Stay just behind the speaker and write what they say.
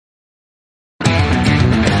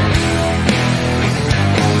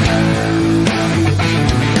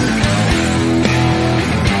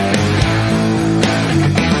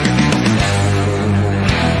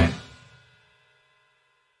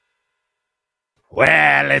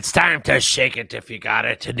Well, it's time to shake it if you got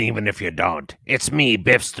it, and even if you don't. It's me,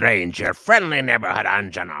 Biff Strange, your friendly neighborhood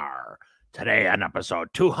engineer. Today on episode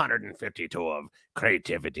 252 of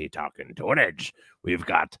CreatiVity Talkin' TUNEAGE, we've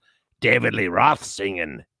got David Lee Roth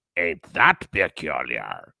singing Ain't That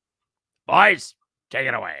Peculiar. Boys, take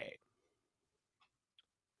it away.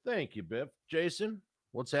 Thank you, Biff. Jason,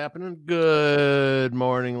 what's happening? Good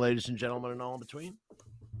morning, ladies and gentlemen, and all in between.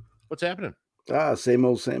 What's happening? Same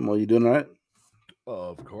old, same old. You doing all right?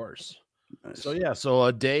 Of course. Nice.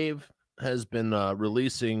 So Dave has been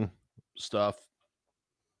releasing stuff,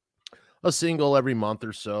 a single every month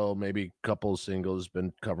or so, maybe a couple of singles,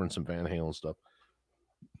 been covering some Van Halen stuff.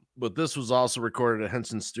 But this was also recorded at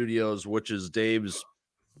Henson Studios, which is Dave's,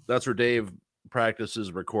 that's where Dave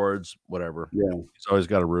practices, records, whatever. Yeah. He's always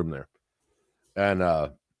got a room there. And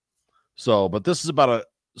but this is about a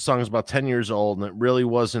song is about 10 years old, and it really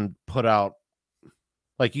wasn't put out.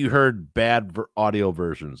 Like, you heard bad audio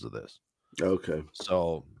versions of this. Okay.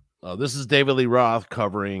 So this is David Lee Roth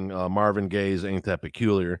covering Marvin Gayes' Ain't That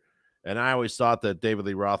Peculiar. And I always thought that David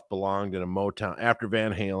Lee Roth belonged in a Motown after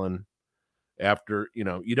Van Halen. After,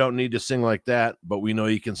 you don't need to sing like that, but we know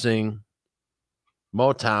you can sing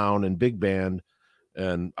Motown and big band.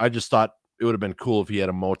 And I just thought it would have been cool if he had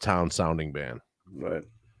a Motown sounding band. Right.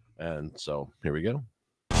 And so here we go.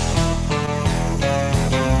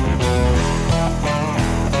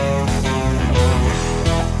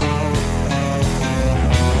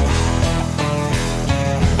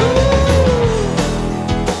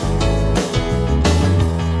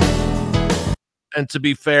 And to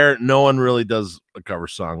be fair, no one really does a cover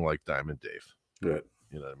song like Diamond Dave. Right.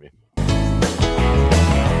 You know what I mean?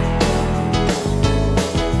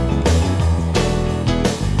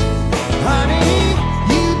 Honey,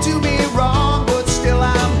 you do me wrong, but still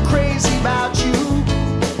I'm crazy about you.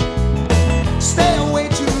 Stay away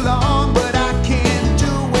too long, but I can't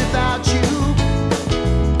do without you.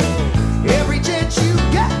 Every chance you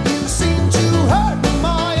get, you seem to hurt me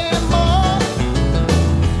more and more.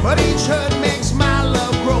 But each hurt makes my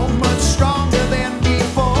love grow much stronger than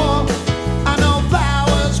before. I know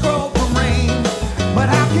flowers grow from rain, but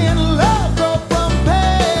how can love grow from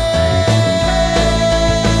pain?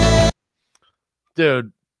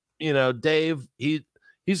 Dude, Dave,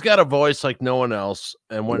 he's got a voice like no one else.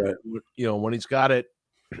 And when Right. when he's got it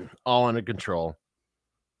all under control,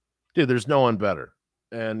 dude, there's no one better.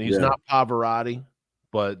 And he's Yeah. not Pavarotti,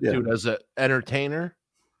 but Yeah. dude, as an entertainer,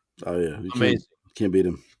 Oh, yeah. You amazing. can't beat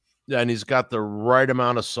him. Yeah, and he's got the right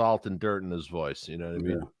amount of salt and dirt in his voice. You know what I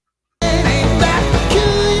mean? Yeah. Ain't that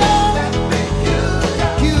peculiarity?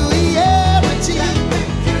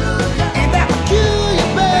 Ain't that peculiar,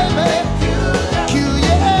 baby?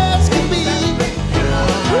 Peculiar as can be.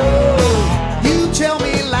 You tell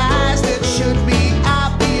me lies that should be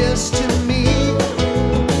obvious to me,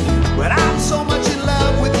 but I'm so much in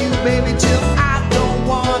love with you, baby, till I don't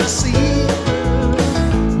wanna see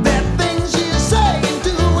that things you say and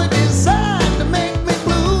do are designed to make me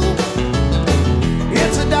blue.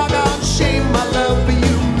 It's a doggone shame my love for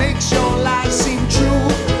you makes your life seem true.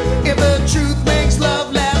 If the truth makes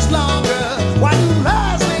love last longer, why do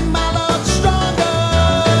lies make my love stronger?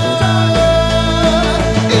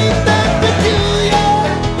 Ain't that peculiar?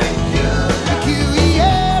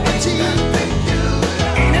 Peculiarity.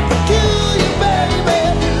 Ain't it peculiar, baby?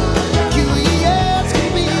 Peculiar as can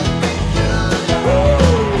be.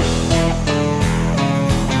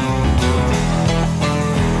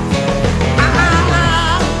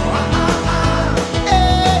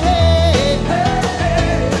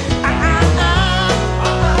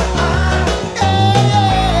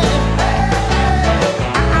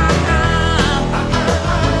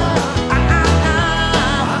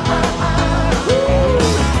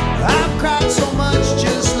 I've cried so much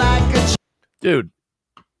just like a Dude,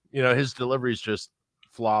 his delivery is just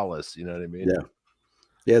flawless. You know what I mean? Yeah.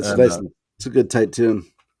 Yeah, it's And, nice. It's a good tight tune.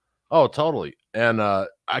 Oh, totally. And I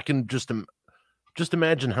can just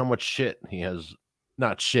imagine how much shit he has.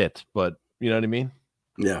 Not shit, but you know what I mean?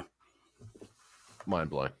 Yeah. Mind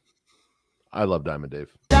blowing. I love Diamond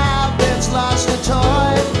Dave. child that's lost a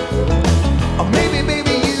toy. Or maybe,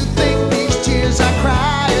 baby, you think these tears I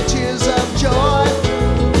cry are tears of joy.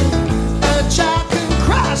 A child can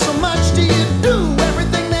cry so much, do you do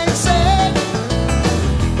everything they say?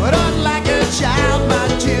 But unlike a child, my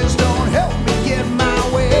tears don't help me get my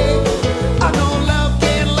way. I know love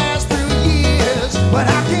can't last through years, but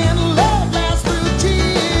how can love last through tears?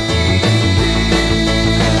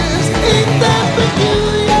 Ain't that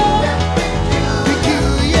peculiar?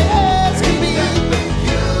 Peculiar as can be.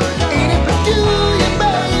 Ain't it peculiar,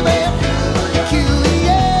 baby?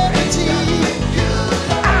 Peculiarity.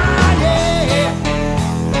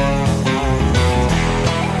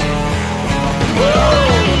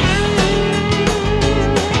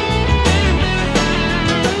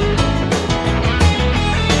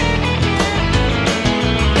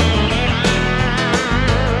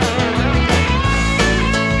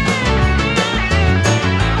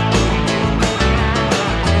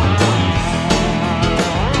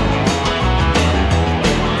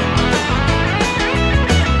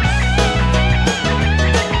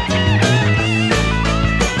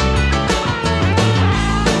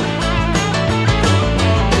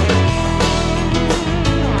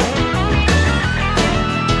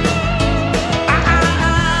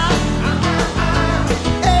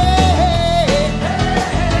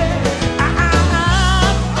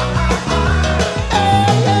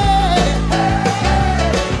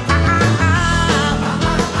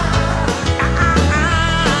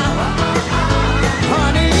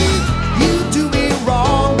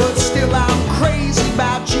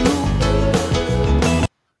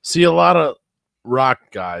 See, a lot of rock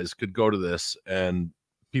guys could go to this and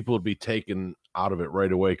people would be taken out of it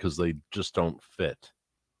right away because they just don't fit.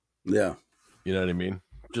 Yeah. You know what I mean?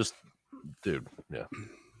 Just, dude, yeah.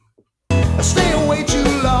 I stay away too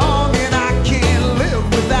long and I can't live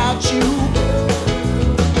without you.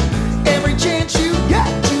 Every chance you get,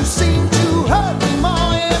 you seem to hurt me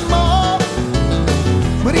more and more.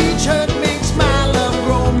 But each hurt makes my love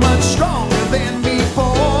grow much stronger than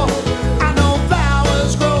before. I know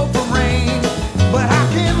flowers grow from rain, but how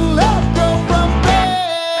can love grow from pain?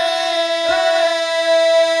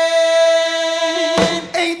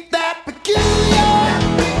 Ain't that peculiar?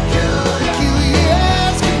 Peculiar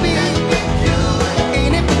as can be.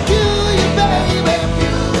 Ain't it peculiar, baby?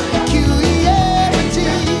 Peculiarity.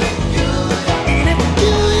 Ain't it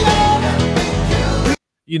peculiar?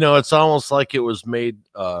 You know, it's almost like it was made,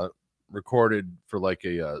 recorded for like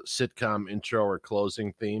a sitcom intro or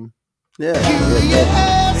closing theme. Yeah. Peculiar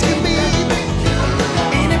as can be.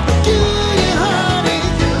 Ain't it peculiar, honey?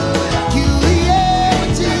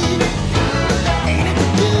 Peculiarity. Ain't it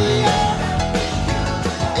peculiar?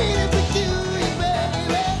 Ain't it peculiar,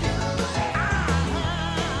 baby?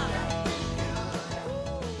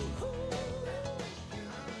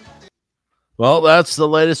 Well, that's the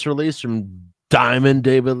latest release from Diamond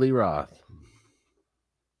David Lee Roth.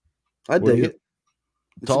 I What do dig you- it.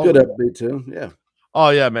 It's a Tall- good upbeat too. Yeah. Oh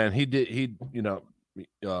yeah, man. You know,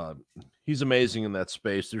 he's amazing in that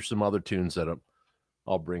space. There's some other tunes that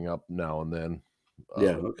I'll bring up now and then.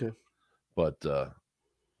 Yeah. Okay. But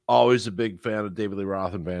always a big fan of David Lee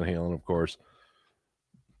Roth and Van Halen, of course.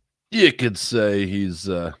 You could say he's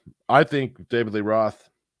I think David Lee Roth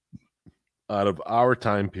out of our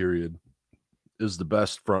time period is the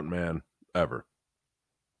best front man ever.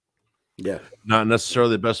 Yeah. Not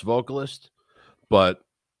necessarily the best vocalist, but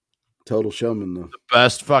Total showman though.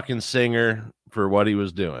 best fucking singer for what he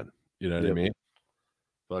was doing. You know what I Yep. mean?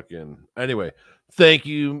 Fucking anyway, thank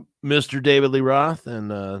you, Mr. David Lee Roth,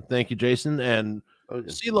 and thank you, Jason. And Oh, yeah.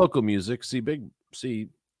 see local music, see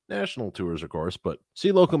national tours, of course, but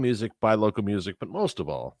see local music, buy local music, but most of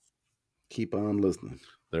all, Keep on listening.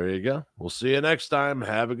 there you go. We'll see you next time.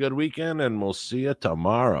 Have a good weekend, and we'll see you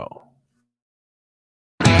tomorrow.